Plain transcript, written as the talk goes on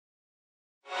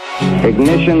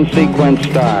Ignition sequence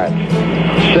start.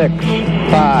 6,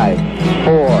 5,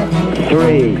 4,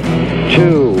 3,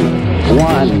 2,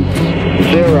 1,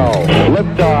 0.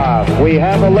 Liftoff. We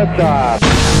have a liftoff.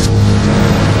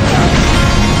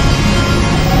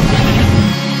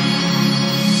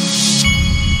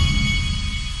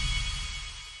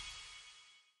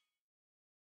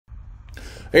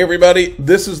 Hey everybody,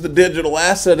 this is the Digital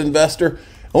Asset Investor.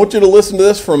 I want you to listen to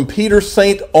this from Peter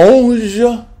St.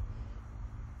 Onge.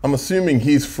 I'm assuming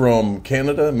he's from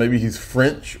Canada, maybe he's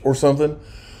French or something.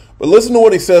 But listen to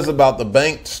what he says about the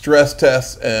bank stress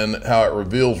tests and how it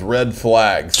reveals red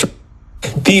flags.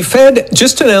 The Fed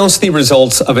just announced the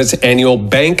results of its annual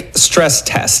bank stress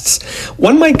tests.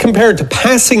 One might compare it to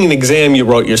passing an exam you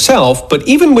wrote yourself, but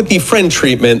even with the friend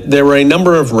treatment, there were a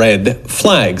number of red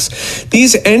flags.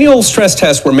 These annual stress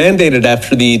tests were mandated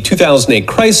after the 2008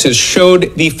 crisis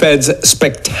showed the Fed's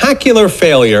spectacular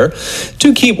failure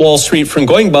to keep Wall Street from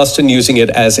going bust and using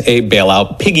it as a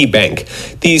bailout piggy bank.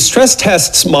 The stress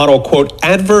tests model, quote,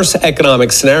 adverse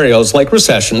economic scenarios like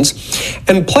recessions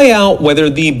and play out whether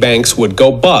the banks would go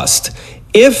bust.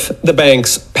 If the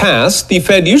banks pass, the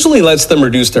Fed usually lets them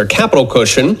reduce their capital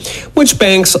cushion, which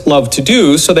banks love to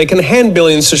do so they can hand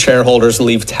billions to shareholders and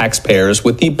leave taxpayers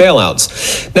with the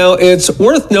bailouts. Now, it's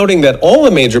worth noting that all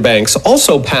the major banks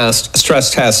also passed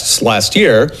stress tests last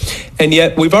year, and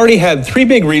yet we've already had 3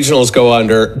 big regionals go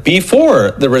under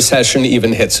before the recession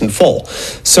even hits in full.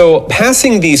 So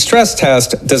passing the stress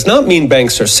test does not mean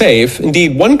banks are safe.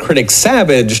 Indeed, one critic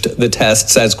savaged the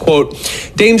tests as,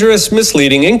 quote, dangerous,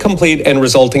 misleading, incomplete, and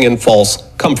resulting in false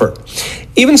comfort.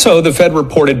 Even so, the Fed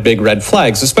reported big red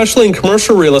flags, especially in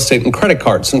commercial real estate and credit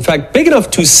cards. In fact, big enough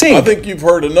to sink. I think you've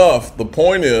heard enough. The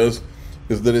point is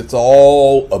that it's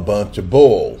all a bunch of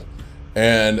bull.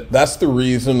 And that's the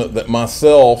reason that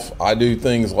myself, I do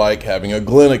things like having a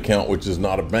Glen account, which is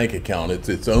not a bank account. It's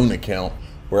its own account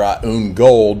where I own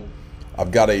gold.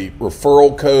 I've got a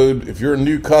referral code. If you're a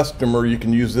new customer, you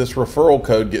can use this referral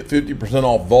code, get 50%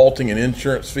 off vaulting and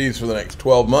insurance fees for the next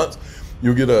 12 months.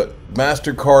 You'll get a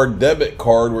MasterCard debit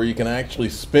card where you can actually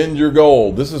spend your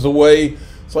gold. This is a way,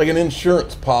 it's like an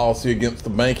insurance policy against the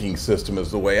banking system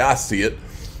is the way I see it.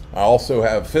 I also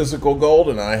have physical gold,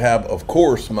 and I have, of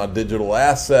course, my digital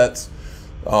assets.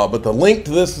 But the link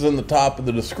to this is in the top of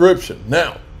the description.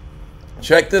 Now,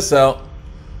 check this out.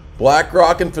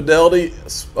 BlackRock and Fidelity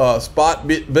spot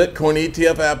Bitcoin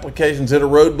ETF applications hit a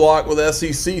roadblock with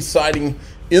SEC citing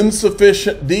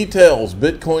insufficient details.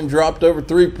 Bitcoin dropped over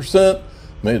 3%.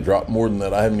 May have dropped more than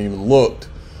that. I haven't even looked.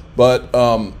 But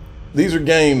these are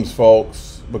games,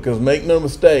 folks, because make no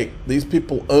mistake, these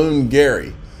people own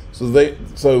Gary.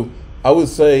 So I would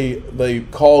say they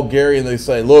call Gary and they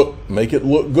say, look, make it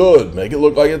look good. Make it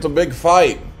look like it's a big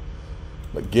fight.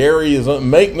 But Gary is,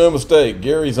 make no mistake,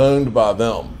 Gary's owned by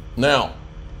them. Now,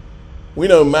 we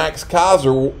know Max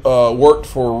Kaiser worked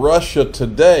for Russia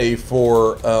Today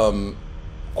for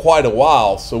quite a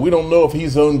while, so we don't know if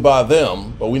he's owned by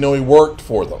them, but we know he worked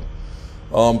for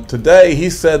them. Today,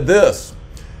 he said this.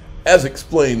 As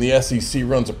explained, the SEC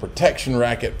runs a protection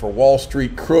racket for Wall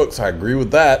Street crooks. I agree with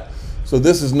that. So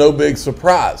this is no big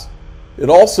surprise.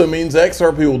 It also means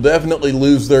XRP will definitely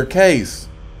lose their case.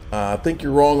 I think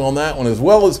you're wrong on that one, as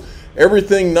well as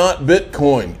everything not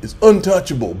Bitcoin is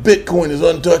untouchable. Bitcoin is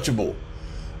untouchable.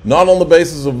 Not on the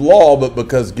basis of law, but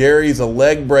because Gary's a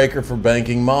leg breaker for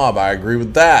banking mob. I agree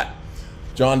with that.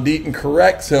 John Deaton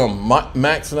corrects him.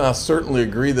 Max and I certainly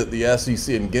agree that the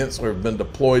SEC and Gensler have been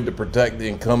deployed to protect the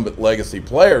incumbent legacy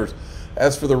players.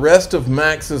 As for the rest of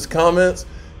Max's comments,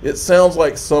 it sounds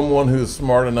like someone who is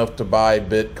smart enough to buy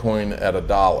Bitcoin at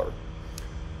 $1.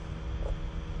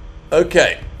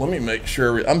 Okay, let me make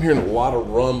sure. I'm hearing a lot of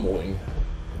rumbling.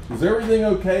 Is everything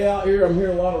okay out here? I'm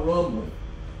hearing a lot of rumbling.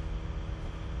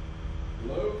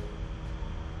 Hello?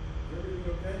 Is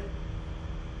everything okay?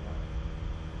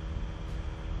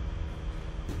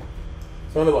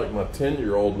 Sounded like my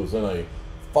 10-year-old was in a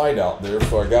fight out there,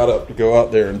 so I got up to go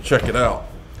out there and check it out.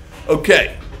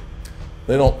 Okay.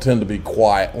 They don't tend to be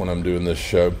quiet when I'm doing this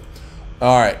show.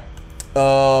 All right.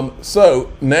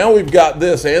 So now we've got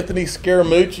this. Anthony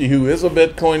Scaramucci, who is a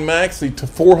Bitcoin maxi, to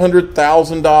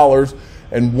 $400,000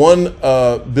 and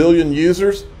 1 billion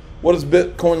users. What does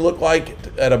Bitcoin look like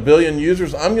at 1 billion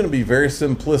users? I'm going to be very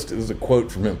simplistic. This is a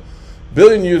quote from him.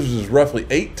 Billion users is roughly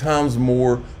 8 times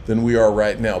more than we are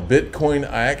right now. Bitcoin,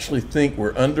 I actually think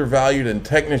we're undervalued and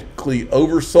technically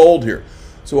oversold here.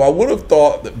 So I would have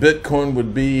thought that Bitcoin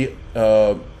would be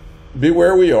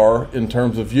where we are in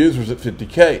terms of users at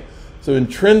 50K. So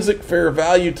intrinsic fair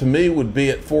value to me would be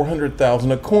at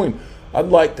 400,000 a coin.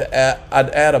 I'd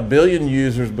add 1 billion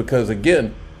users because,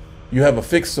 again, you have a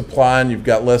fixed supply and you've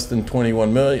got less than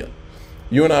 21 million.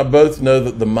 You and I both know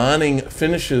that the mining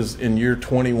finishes in year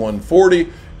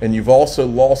 2140, and you've also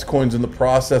lost coins in the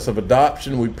process of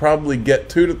adoption. We probably get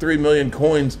 2 to 3 million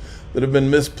coins that have been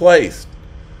misplaced.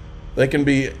 They can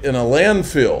be in a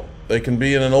landfill. They can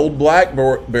be in an old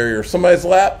BlackBerry or somebody's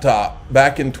laptop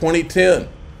back in 2010.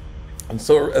 And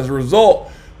so as a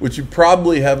result, which you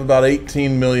probably have about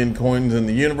 18 million coins in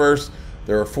the universe,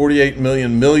 there are 48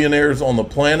 million millionaires on the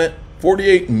planet.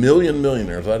 48 million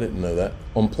millionaires, I didn't know that,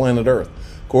 on planet Earth,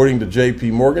 according to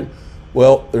JP Morgan.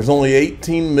 Well, there's only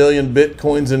 18 million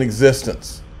Bitcoins in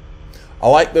existence. I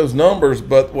like those numbers,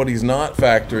 but what he's not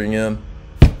factoring in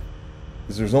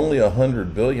is there's only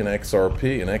 100 billion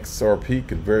XRP, and XRP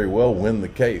could very well win the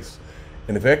case.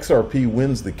 And if XRP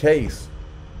wins the case,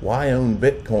 why own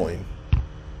Bitcoin?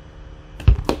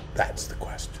 That's the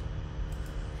question.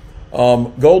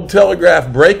 Gold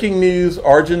Telegraph, breaking news: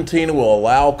 Argentina will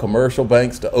allow commercial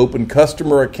banks to open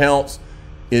customer accounts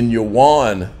in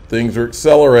yuan. Things are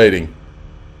accelerating.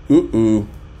 Now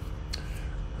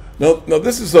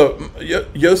this is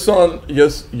Yasin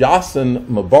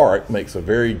Mubarak makes a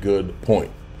very good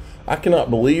point. I cannot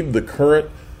believe the current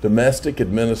domestic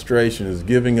administration is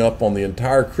giving up on the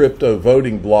entire crypto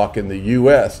voting bloc in the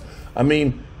U.S. I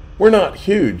mean, we're not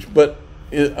huge, but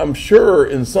I'm sure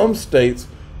in some states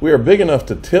we are big enough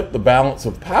to tip the balance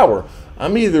of power.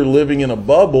 I'm either living in a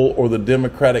bubble or the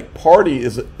Democratic Party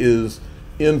is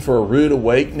in for a rude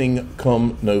awakening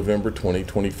come November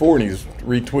 2024. And he's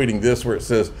retweeting this where it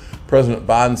says, President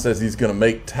Biden says he's going to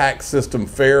make tax system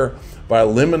fair by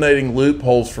eliminating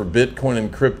loopholes for Bitcoin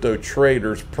and crypto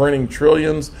traders, printing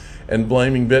trillions and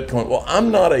blaming Bitcoin. Well, I'm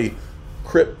not a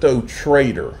crypto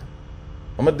trader.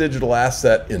 I'm a digital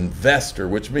asset investor,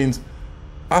 which means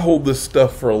I hold this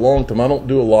stuff for a long time. I don't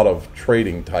do a lot of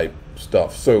trading type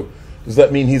stuff. So does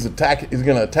that mean he's going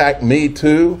to attack me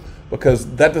too?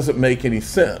 Because that doesn't make any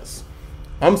sense.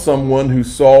 I'm someone who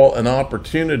saw an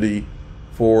opportunity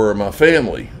for my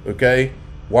family, okay?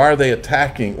 Why are they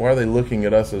attacking? Why are they looking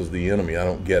at us as the enemy? I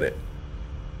don't get it.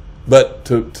 But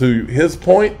to his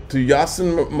point, to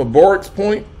Yasin Mubarak's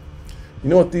point, you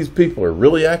know what these people are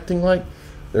really acting like?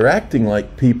 They're acting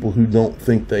like people who don't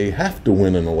think they have to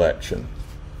win an election.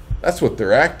 That's what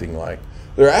they're acting like.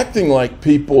 They're acting like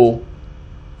people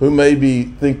who maybe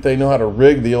think they know how to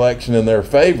rig the election in their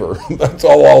favor. That's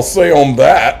all I'll say on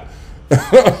that.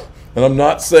 And I'm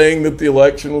not saying that the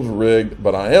election was rigged,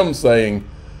 but I am saying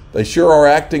they sure are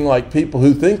acting like people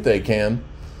who think they can.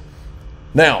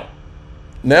 Now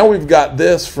we've got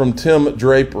this from Tim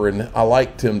Draper, and I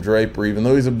like Tim Draper, even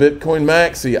though he's a Bitcoin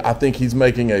maxi. I think he's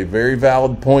making a very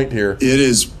valid point here. It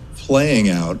is playing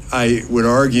out. I would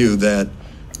argue that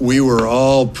we were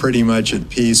all pretty much at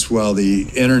peace while the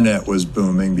internet was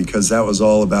booming, because that was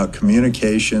all about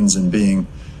communications and being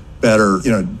better,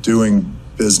 doing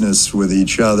business with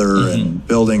each other and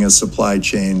building a supply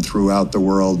chain throughout the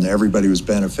world, and everybody was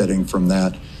benefiting from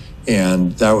that.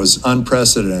 And that was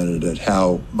unprecedented at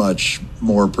how much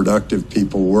more productive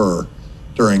people were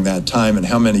during that time and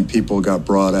how many people got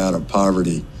brought out of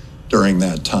poverty during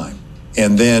that time.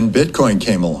 And then Bitcoin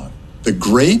came along. The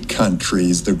great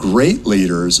countries, the great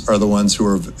leaders are the ones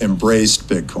who have embraced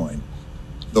Bitcoin.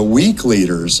 The weak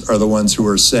leaders are the ones who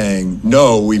are saying,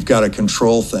 no, we've got to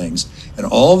control things. And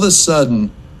all of a sudden,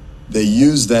 they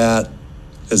use that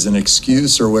as an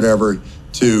excuse or whatever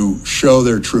to show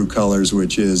their true colors,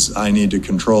 which is, I need to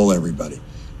control everybody.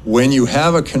 When you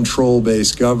have a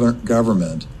control-based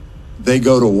government, they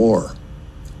go to war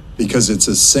because it's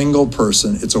a single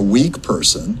person, it's a weak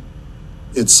person.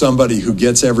 It's somebody who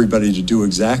gets everybody to do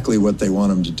exactly what they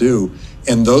want them to do.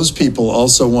 And those people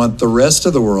also want the rest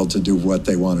of the world to do what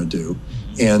they want to do.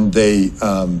 And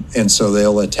and so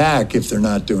they'll attack if they're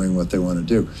not doing what they want to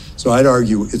do. So I'd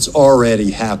argue it's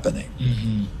already happening.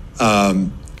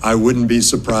 I wouldn't be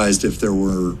surprised if there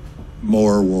were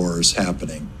more wars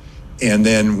happening. And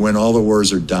then when all the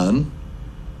wars are done,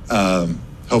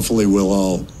 hopefully we'll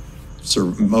all,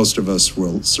 most of us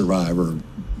will survive, or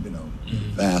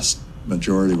vast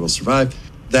majority will survive.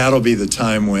 That'll be the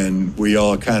time when we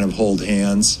all kind of hold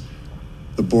hands.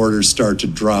 The borders start to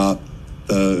drop.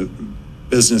 The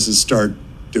businesses start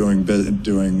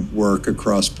doing work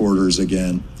across borders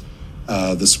again.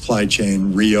 The supply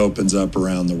chain reopens up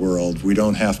around the world. We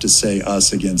don't have to say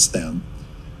us against them.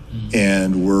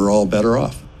 And we're all better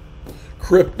off.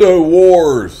 Crypto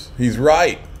wars. He's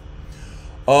right.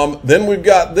 Then we've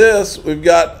got this. We've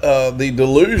got the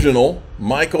delusional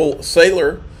Michael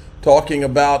Saylor talking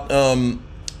about a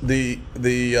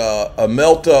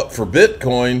melt up for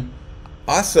Bitcoin.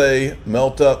 I say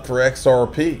melt up for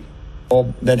XRP.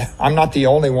 that I'm not the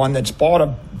only one that's bought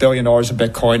 $1 billion of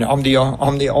Bitcoin.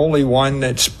 I'm the only one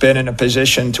that's been in a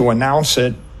position to announce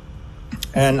it,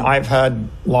 and I've had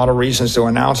a lot of reasons to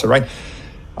announce it, right?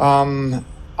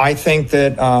 I think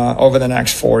that over the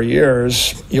next 4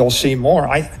 years, you'll see more.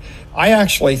 I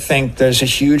actually think there's a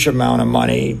huge amount of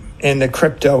money in the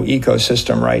crypto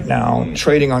ecosystem right now,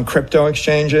 trading on crypto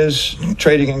exchanges,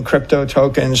 trading in crypto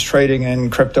tokens, trading in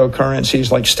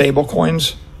cryptocurrencies like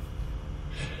stablecoins.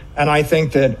 And I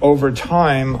think that over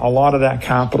time, a lot of that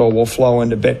capital will flow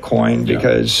into Bitcoin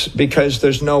because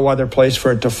there's no other place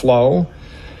for it to flow.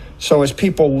 So as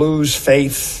people lose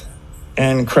faith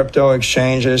in crypto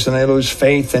exchanges, and they lose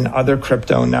faith in other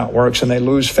crypto networks, and they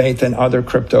lose faith in other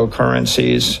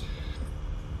cryptocurrencies,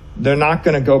 they're not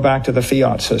going to go back to the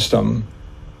fiat system.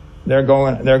 They're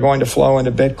going to flow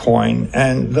into Bitcoin,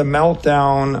 and the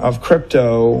meltdown of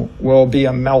crypto will be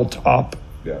a melt up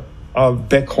of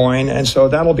Bitcoin, and so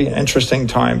that'll be an interesting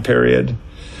time period.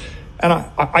 And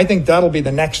I think that'll be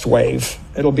the next wave.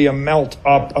 It'll be a melt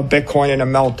up of Bitcoin and a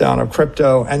meltdown of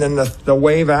crypto, and then the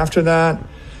wave after that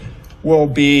will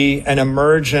be an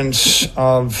emergence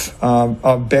of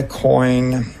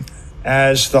Bitcoin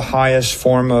as the highest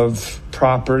form of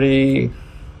property.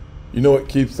 You know what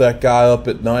keeps that guy up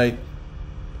at night?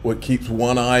 What keeps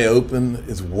one eye open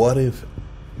is, what if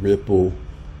Ripple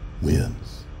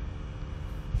wins?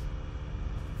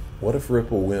 What if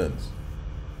Ripple wins?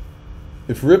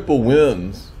 If Ripple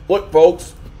wins, look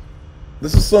folks,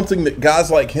 this is something that guys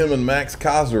like him and Max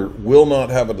Kaiser will not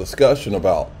have a discussion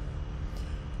about.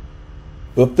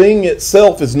 The thing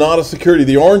itself is not a security.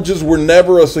 The oranges were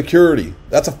never a security.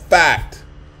 That's a fact.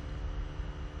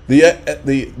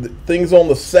 The things on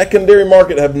the secondary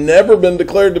market have never been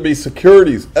declared to be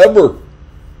securities, ever.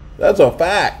 That's a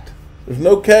fact. There's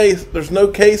no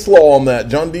case law on that.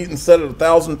 John Deaton said it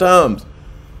 1,000 times.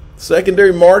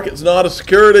 Secondary market's not a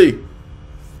security.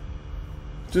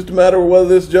 It's just a matter of whether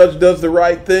this judge does the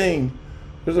right thing.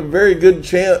 There's a very good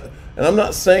chance. And I'm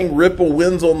not saying Ripple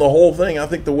wins on the whole thing. I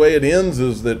think the way it ends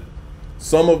is that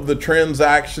some of the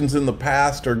transactions in the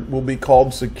past will be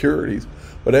called securities.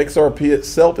 But XRP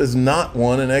itself is not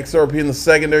one, and XRP in the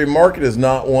secondary market is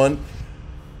not one.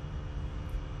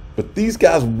 But these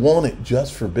guys want it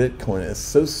just for Bitcoin. It's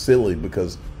so silly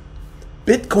because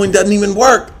Bitcoin doesn't even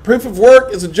work. Proof of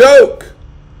work is a joke.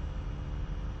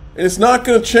 And it's not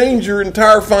going to change your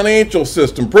entire financial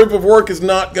system. Proof of work is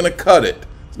not going to cut it.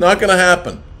 It's not going to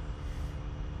happen.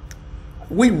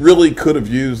 We really could have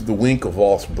used the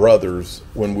Winklevoss brothers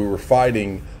when we were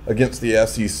fighting against the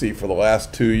SEC for the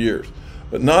last 2 years.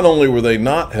 But not only were they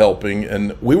not helping,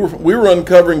 and we were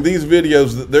uncovering these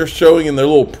videos that they're showing in their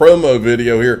little promo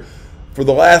video here. For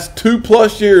the last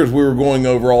 2+ years, we were going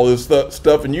over all this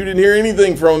stuff, and you didn't hear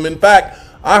anything from them. In fact,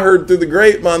 I heard through the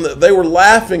grapevine that they were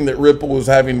laughing that Ripple was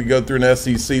having to go through an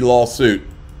SEC lawsuit.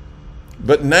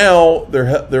 But now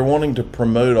they're wanting to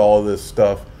promote all of this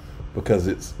stuff, because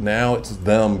it's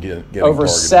them getting over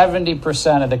targeted.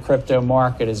 70% of the crypto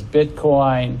market is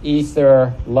Bitcoin,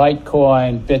 Ether,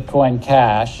 Litecoin, Bitcoin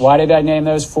Cash. Why did I name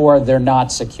those four? They're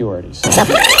not securities.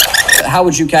 How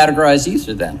would you categorize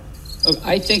Ether then? Look,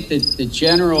 I think that the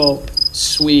general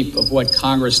sweep of what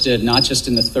Congress did, not just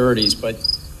in the 30s, but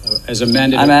as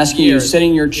amended. I'm asking you,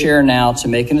 sitting in your chair now, to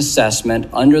make an assessment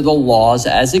under the laws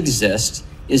as exist.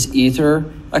 Is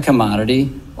Ether a commodity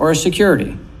or a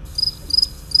security?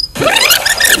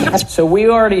 So we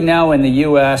already know in the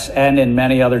U.S. and in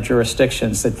many other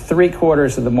jurisdictions that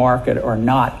 3/4 of the market are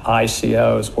not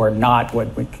ICOs or not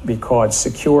what would be called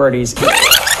securities.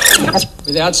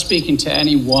 Without speaking to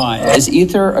anyone. Is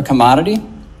Ether a commodity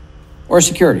or a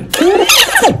security?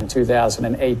 In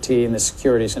 2018, the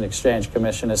Securities and Exchange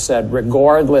Commission has said,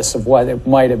 regardless of what it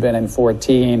might have been in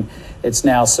 2014, it's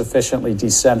now sufficiently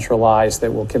decentralized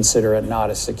that we'll consider it not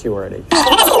a security.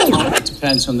 It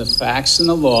depends on the facts and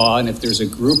the law, and if there's a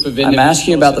group of individuals... I'm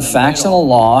asking you about the facts and the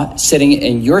law sitting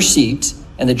in your seat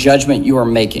and the judgment you are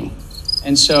making.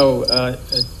 And so,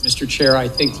 Mr. Chair, I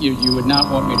think you would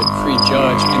not want me to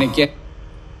prejudge. And again...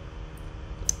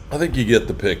 I think you get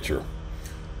the picture.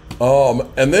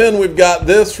 And then we've got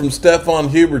this from Stefan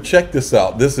Huber. Check this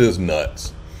out. This is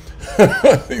nuts.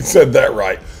 He said that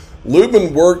right.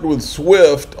 Lubin worked with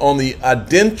Swift on the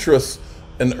iTrustCapital,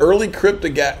 an early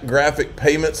cryptographic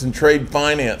payments and trade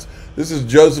finance. This is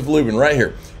Joseph Lubin right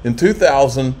here. In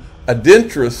 2000,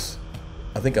 iTrustCapital,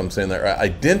 I think I'm saying that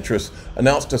right, iTrustCapital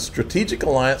announced a strategic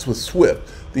alliance with Swift.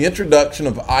 The introduction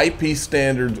of IP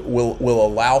standards will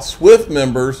allow Swift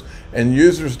members and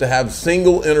users to have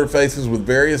single interfaces with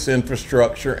various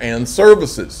infrastructure and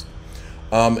services.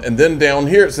 And then down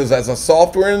here it says, as a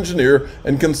software engineer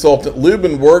and consultant,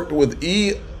 Lubin worked with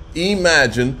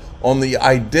Imagine on the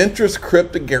Identrus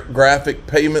Cryptographic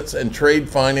Payments and Trade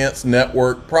Finance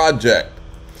Network project.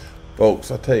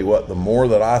 Folks, I tell you what, the more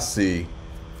that I see,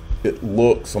 it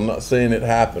looks, I'm not saying it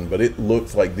happened, but it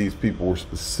looks like these people were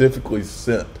specifically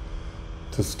sent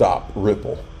to stop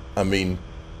Ripple. I mean,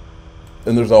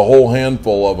 and there's a whole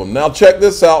handful of them. Now check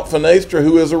this out. Fenestra,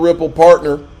 who is a Ripple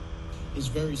partner, is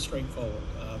very straightforward.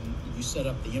 You set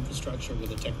up the infrastructure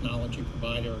with a technology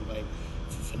provider like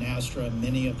Fenestra.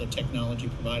 Many of the technology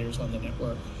providers on the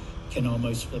network can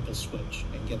almost flip a switch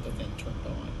and get the thing turned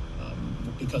on.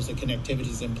 Because the connectivity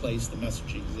is in place, the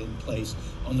messaging is in place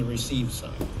on the receive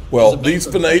side. Well,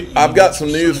 I've got some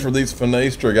news for these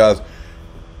Fenestra guys.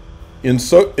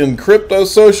 In crypto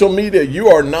social media, you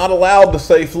are not allowed to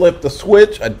say flip the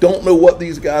switch. I don't know what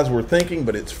these guys were thinking,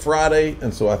 but it's Friday,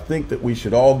 and so I think that we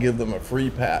should all give them a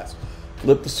free pass.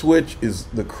 Flip the switch is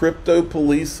the crypto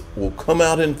police will come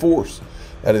out in force.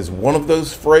 That is one of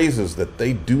those phrases that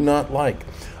they do not like.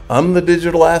 I'm the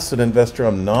digital asset investor.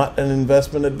 I'm not an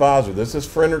investment advisor. This is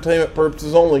for entertainment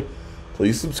purposes only.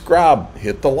 Please subscribe,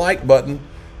 hit the like button,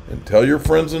 and tell your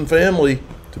friends and family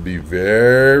to be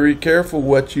very careful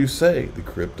what you say. The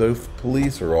crypto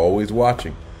police are always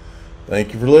watching.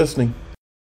 Thank you for listening.